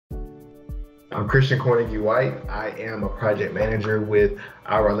I'm Christian Kornegay-White. I am a project manager with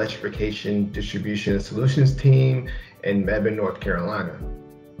our electrification distribution and solutions team in Mebane, North Carolina.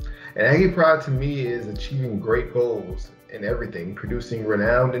 And Aggie Pride to me is achieving great goals in everything, producing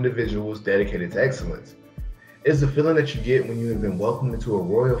renowned individuals dedicated to excellence. It's the feeling that you get when you have been welcomed into a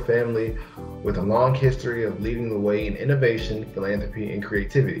royal family with a long history of leading the way in innovation, philanthropy, and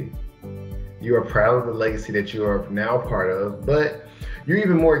creativity. You are proud of the legacy that you are now part of, but you're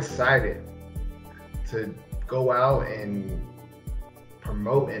even more excited to go out and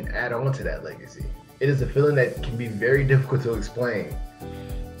promote and add on to that legacy. It is a feeling that can be very difficult to explain,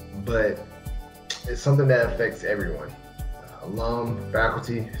 but it's something that affects everyone, alum,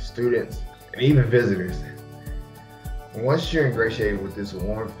 faculty, students, and even visitors. Once you're ingratiated with this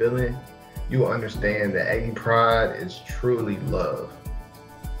warm feeling, you will understand that Aggie Pride is truly love.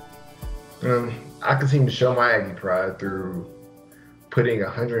 I continue to show my Aggie Pride through putting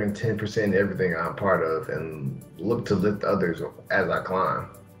 110% everything I'm part of and look to lift others as I climb.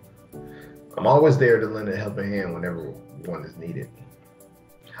 I'm always there to lend a helping hand whenever one is needed.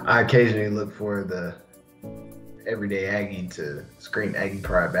 I occasionally look for the everyday Aggie to scream Aggie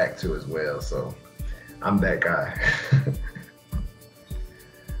Pride back to as well, so I'm that guy.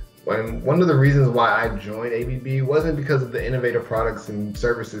 One of the reasons why I joined ABB wasn't because of the innovative products and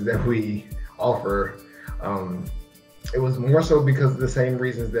services that we offer. It was more so because of the same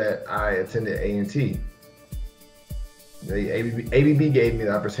reasons that I attended A&T. The ABB gave me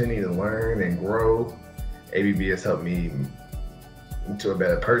the opportunity to learn and grow. ABB has helped me into a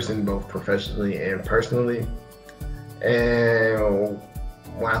better person, both professionally and personally. And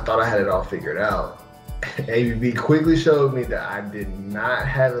when I thought I had it all figured out, ABB quickly showed me that I did not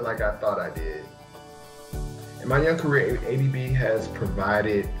have it like I thought I did. In my young career, ABB has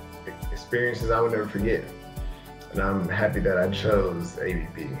provided experiences I will never forget. And I'm happy that I chose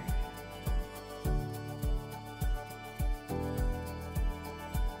ABB.